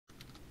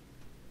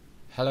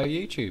Hello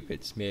YouTube,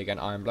 it's me again,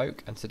 Iron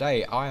Bloke, and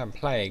today I am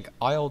playing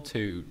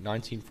IL2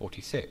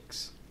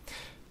 1946.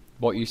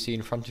 What you see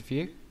in front of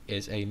you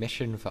is a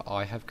mission that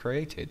I have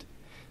created.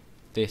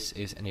 This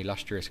is an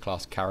illustrious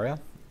class carrier,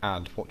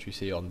 and what you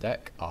see on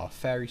deck are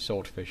Fairy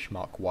Swordfish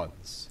Mark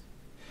 1s.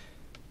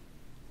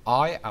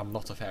 I am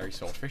not a Fairy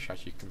Swordfish,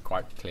 as you can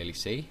quite clearly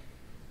see.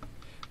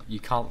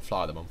 You can't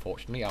fly them,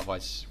 unfortunately,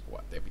 otherwise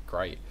well, they'd be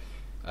great.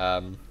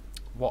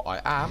 What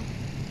I am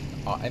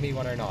are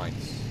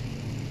ME-109s.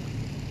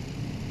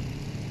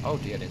 Oh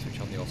dear, I didn't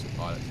switch on the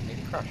autopilot, it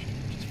nearly crashed,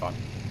 which is fun.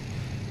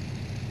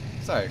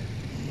 So,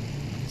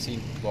 see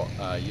what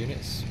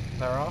units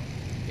there are?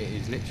 It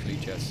is literally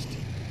just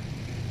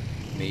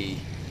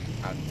me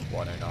and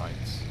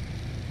 109s.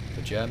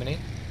 For Germany,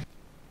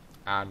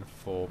 and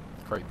for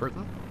Great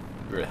Britain,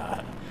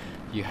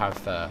 you have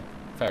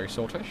Fairy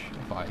Swordfish.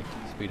 If I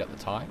speed up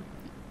the time,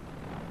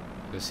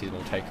 you'll see them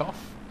all take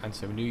off, and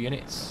some new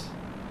units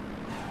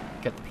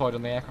get deployed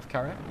on the aircraft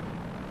carrier.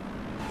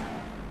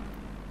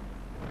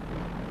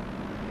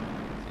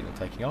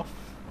 Taking off.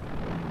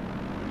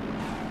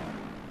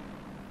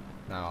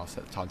 Now I'll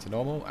set the time to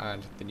normal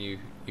and the new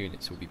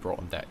units will be brought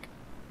on deck.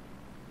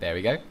 There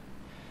we go.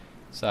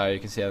 So you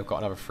can see I've got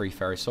another 3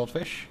 Fairy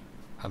Swordfish,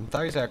 and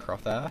those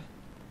aircraft there,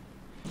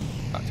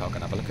 in fact I'll go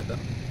and have a look at them.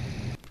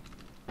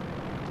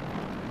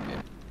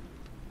 Yeah.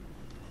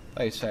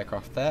 Those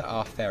aircraft there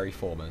are Fairy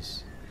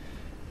Fulmars.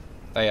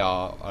 They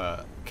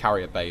are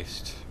carrier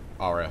based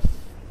RF,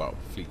 well,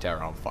 fleet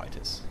air arm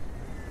fighters.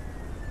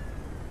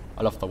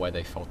 I love the way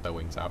they fold their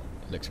wings out.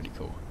 It looks really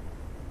cool.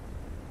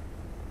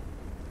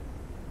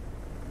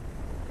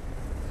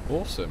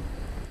 Awesome.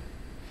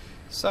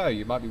 So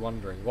you might be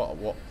wondering what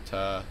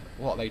are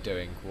they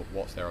doing?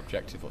 What's their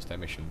objective? What's their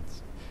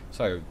missions?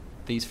 So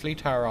these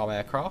fleet air arm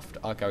aircraft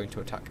are going to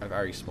attack a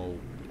very small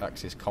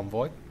Axis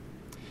convoy,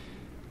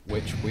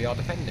 which we are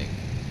defending.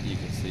 You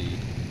can see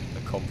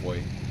the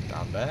convoy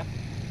down there.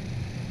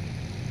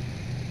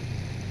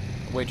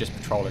 We're just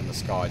patrolling the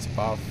skies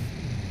above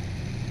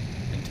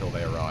until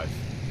they arrive.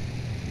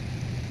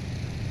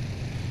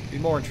 It'd be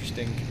more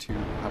interesting to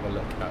have a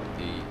look at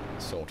the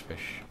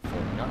swordfish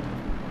forming up,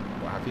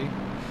 what have you.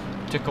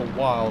 It took a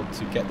while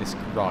to get this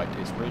right.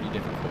 It's really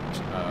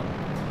difficult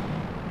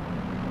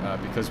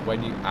because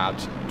when you add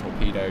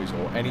torpedoes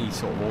or any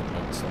sort of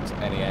ordnance onto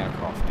any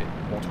aircraft, it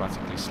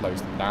automatically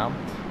slows them down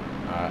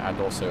and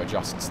also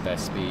adjusts their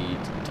speed,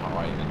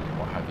 time, and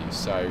what have you.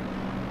 So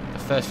the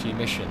first few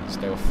missions,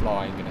 they were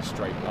flying in a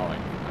straight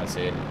line, as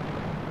in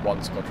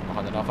one squadron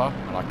behind another,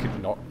 and I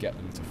could not get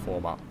them to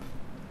form up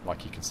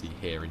like you can see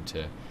here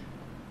into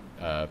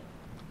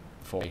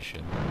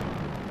formation.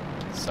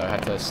 So I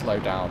had to slow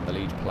down the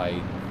lead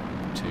plane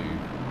to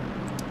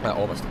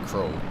almost a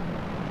crawl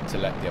to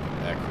let the other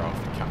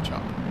aircraft catch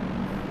up.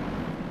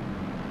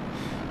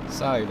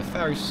 So the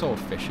Fairy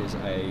Swordfish is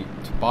a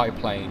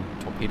biplane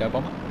torpedo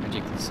bomber, and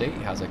you can see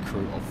it has a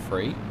crew of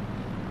 3.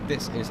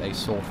 This is a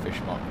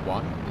Swordfish Mark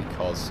 1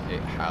 because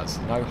it has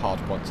no hard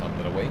points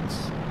under the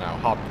wings. Now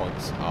hard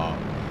points are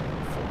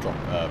for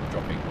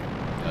dropping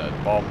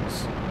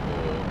bombs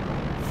or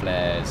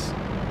flares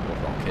or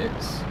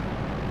rockets.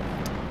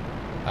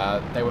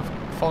 They were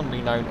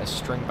fondly known as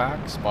string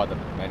bags by the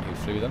men who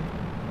flew them,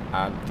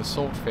 and the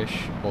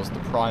Swordfish was the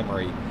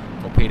primary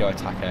torpedo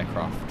attack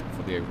aircraft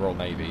for the Royal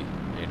Navy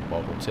in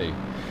World War II.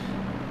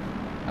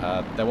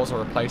 There was a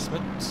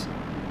replacement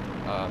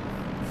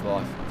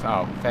for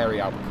Fairy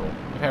Albacore.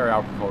 The Fairy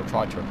Albacore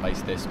tried to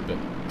replace this but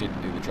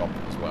didn't do the job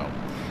as well.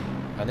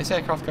 And this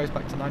aircraft goes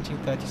back to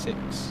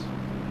 1936.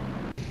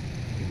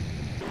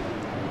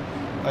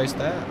 Those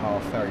there are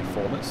Fairy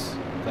Fulmars.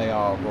 They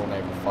are Royal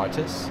Naval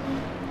fighters.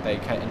 They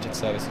entered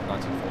service in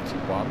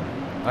 1941.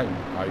 Oh,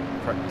 I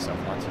correct myself,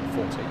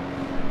 1940.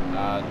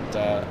 And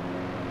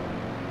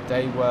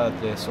they were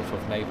the sort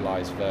of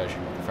navalised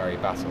version of the Fairy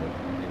Battle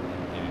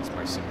in its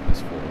most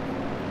simplest form.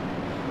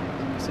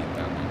 You can see it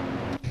down there.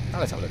 Now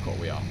let's have a look at what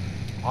we are.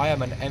 I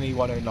am an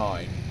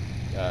ME-109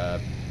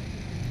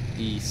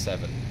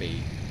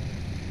 E7B,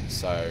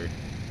 so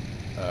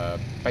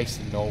based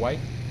in Norway.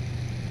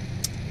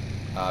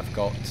 I've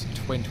got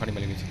twin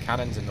 20mm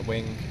cannons in the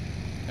wing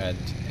and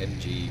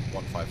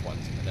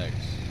MG-151s in the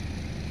nose.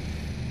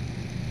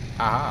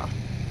 Aha!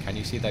 Can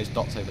you see those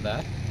dots over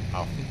there?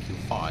 I think you'll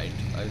find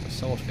those are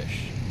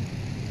swordfish.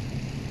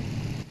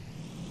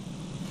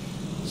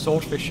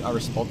 Swordfish are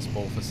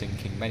responsible for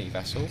sinking many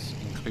vessels,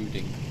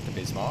 including the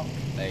Bismarck.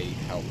 They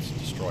helped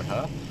destroy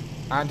her,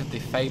 and the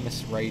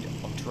famous raid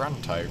on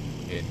Taranto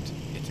in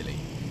Italy.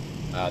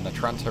 The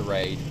Taranto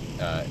raid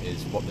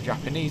is what the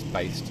Japanese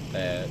based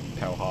their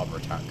Pearl Harbor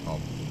attack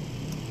on.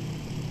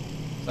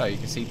 So you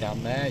can see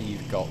down there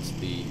you've got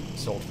the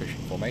Swordfish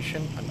in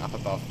formation, and up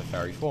above the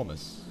Fairy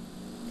Fulmars.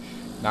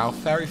 Now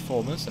Fairy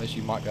Fulmars, as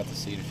you might be able to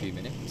see in a few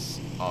minutes,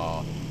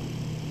 are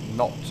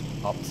not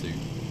up to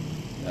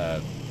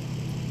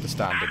the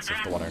standards of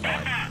the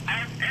 109.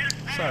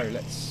 So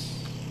let's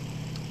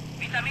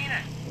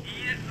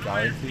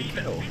go for the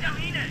kill.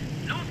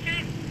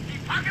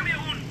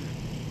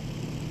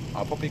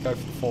 I'll probably go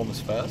for the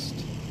Fulmars first,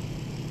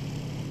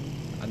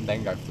 and and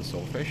then go for the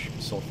swordfish.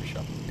 Swordfish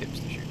are pips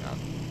to shoot down.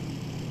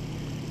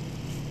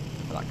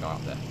 Look at that guy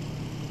up there.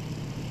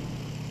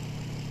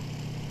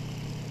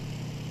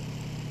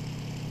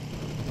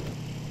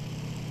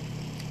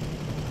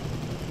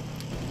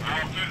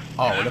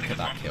 Oh, look at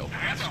that kill.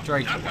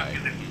 Straight away.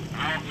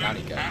 Down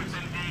he goes.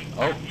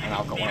 Oh, and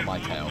I've got one on my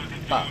tail.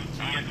 But,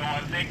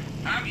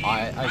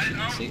 as you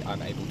can see,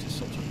 I'm able to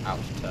sort of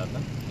out-turn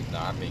them, even though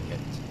I'm being hit.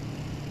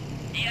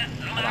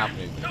 And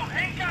outmaneuver them.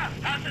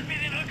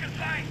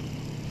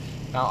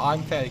 Now,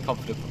 I'm fairly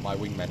confident that my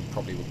wingmen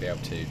probably will be able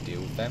to deal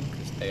with them,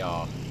 because they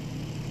are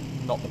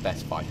not the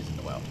best fighters in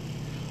the world.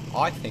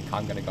 I think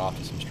I'm going to go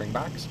after some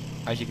stringbags.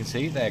 As you can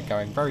see, they're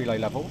going very low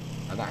level,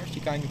 and they're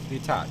actually going for the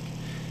attack.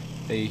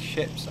 The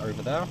ships are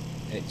over there.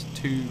 It's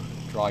 2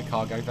 dry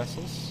cargo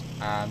vessels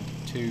and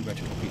 2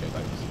 motor torpedo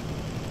boats.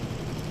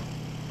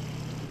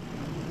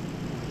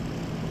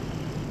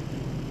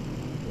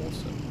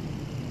 Awesome.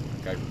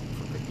 Go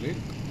for a quick loop.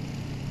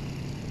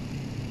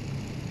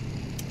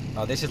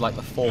 Now this is like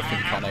the 4th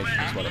incarnation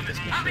as well of this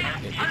mission.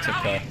 It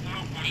took a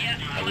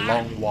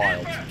long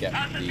while to get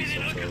the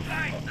sort of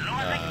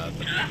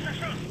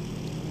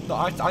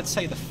I'd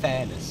say the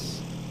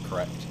fairness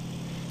correct,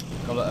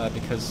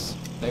 because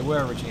they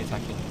were originally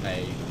attacking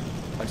a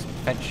close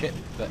defense ship,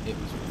 but it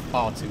was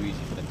far too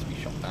easy for them to be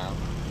shot down.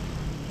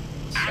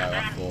 So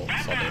I thought,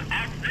 solid.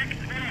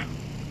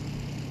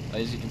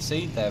 As you can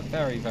see, they're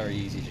very, very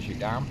easy to shoot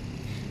down.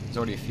 There's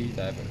already a few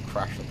there that have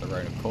crashed of their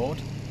own accord.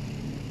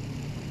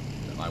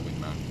 Look at my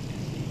wingman.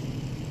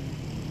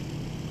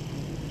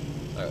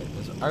 So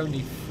there's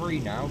only 3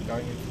 now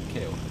going in for the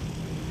kill.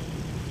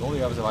 All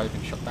the others have either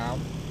been shot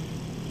down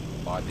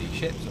by the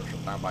ships or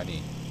shot down by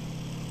me.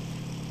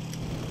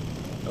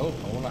 Oh,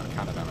 all that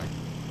cannon ammo.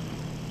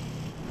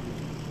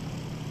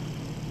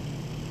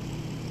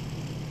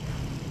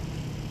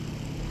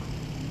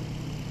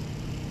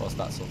 What's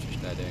that swordfish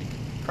there doing?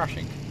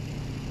 Crashing.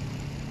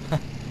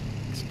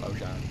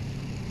 Explosion.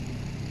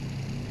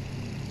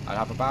 I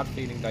have a bad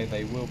feeling though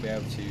they will be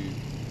able to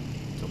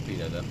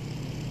torpedo them.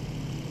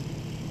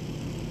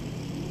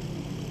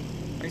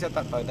 Having said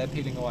that though, they're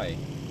peeling away.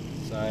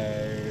 So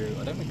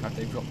I don't think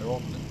they've dropped their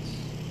ordnance.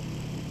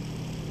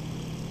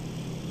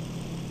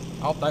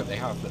 Oh no, they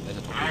have, but there's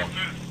a torpedo.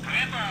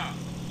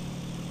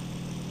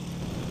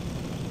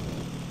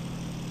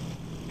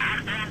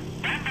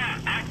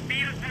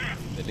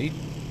 The lead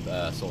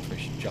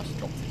swordfish just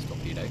dropped his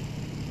torpedo,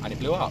 and it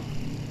blew up,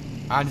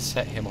 and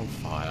set him on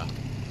fire.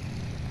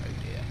 Oh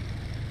dear.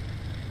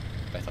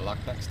 Better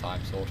luck next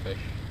time, swordfish.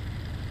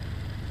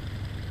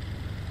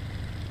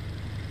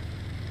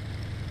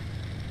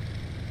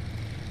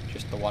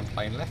 Just the one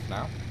plane left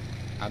now,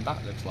 and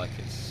that looks like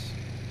it's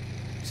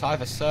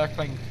either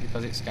circling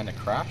because it's going to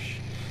crash,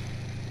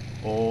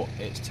 or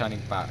it's turning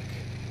back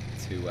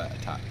to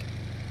attack.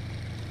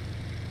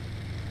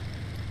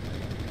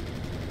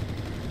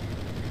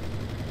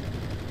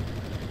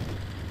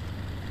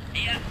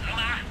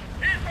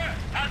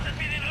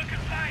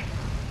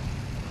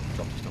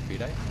 Dropped his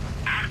torpedo. I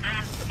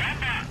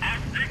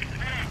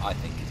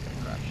think it's going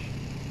to crash,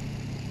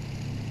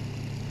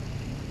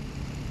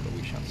 but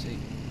we shall see.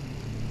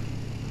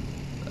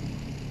 But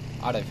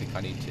I don't think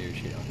I need to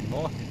shoot it up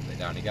anymore.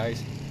 Down he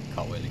goes,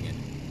 cartwheeling in.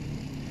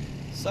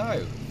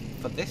 So,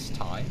 for this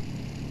time,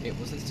 it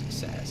was a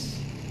success.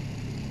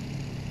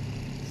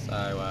 So,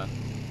 I'll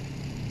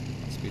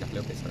speed up a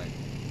little bit so I don't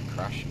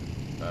crash and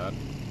burn.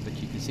 But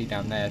you can see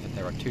down there that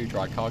there are 2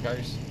 dry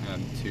cargoes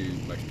and 2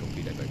 motor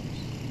torpedo boats.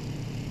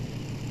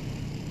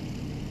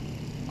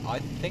 I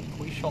think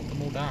we shot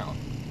them all down,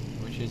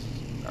 which is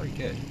very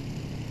good.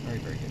 Very,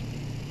 very good.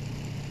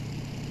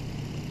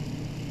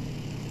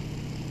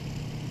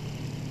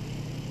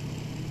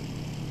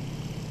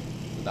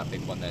 That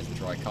big one there's the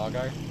dry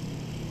cargo,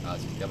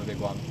 this is the other big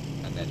one,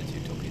 and then the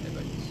 2 torpedo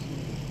boats.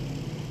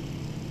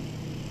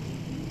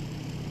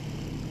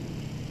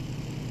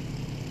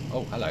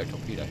 Oh, hello,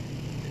 torpedo.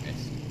 You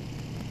missed.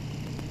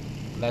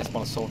 There's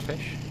one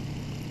swordfish.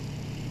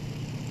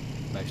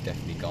 Most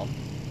definitely gone.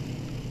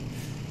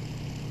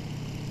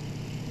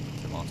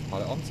 Put the master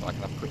pilot on so I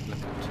can have a quick look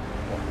at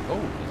what.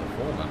 Oh, there's a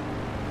Fulmar.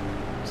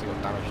 See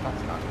what damage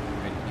that's had.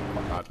 Really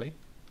quite badly.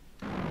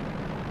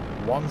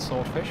 1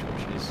 swordfish,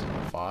 which is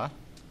on fire,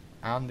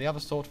 and the other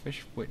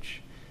swordfish,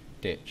 which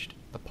ditched.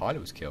 The pilot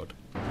was killed.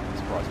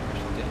 Surprise,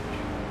 pushed the ditch.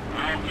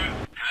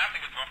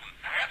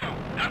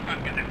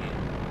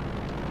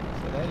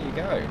 So there you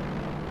go.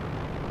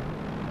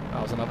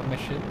 That was another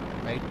mission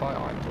made by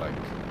IL2.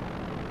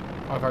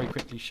 I'll very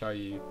quickly show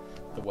you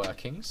the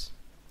workings.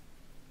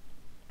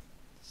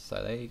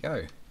 So there you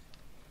go.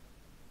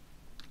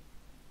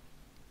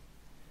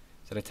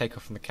 So they take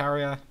off from the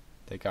carrier,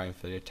 they're going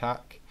for the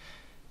attack.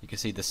 You can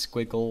see the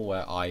squiggle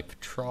where I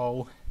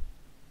patrol,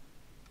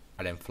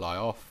 and then fly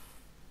off,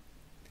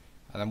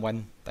 and then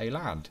when they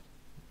land,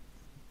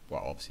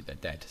 well obviously they're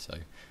dead, so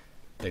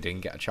they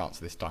didn't get a chance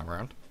this time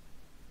around.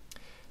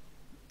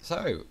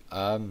 So,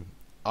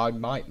 I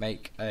might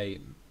make a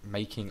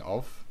making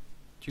of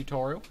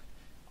tutorial.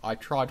 I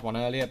tried one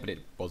earlier, but it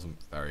wasn't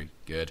very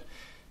good.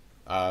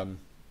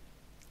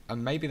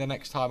 And maybe the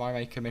next time I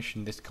make a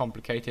mission this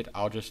complicated,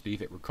 I'll just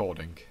leave it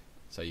recording,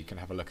 so you can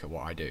have a look at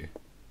what I do.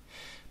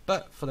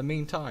 But for the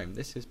meantime,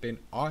 this has been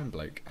Iron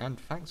Bloke, and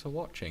thanks for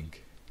watching.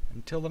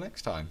 Until the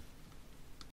next time.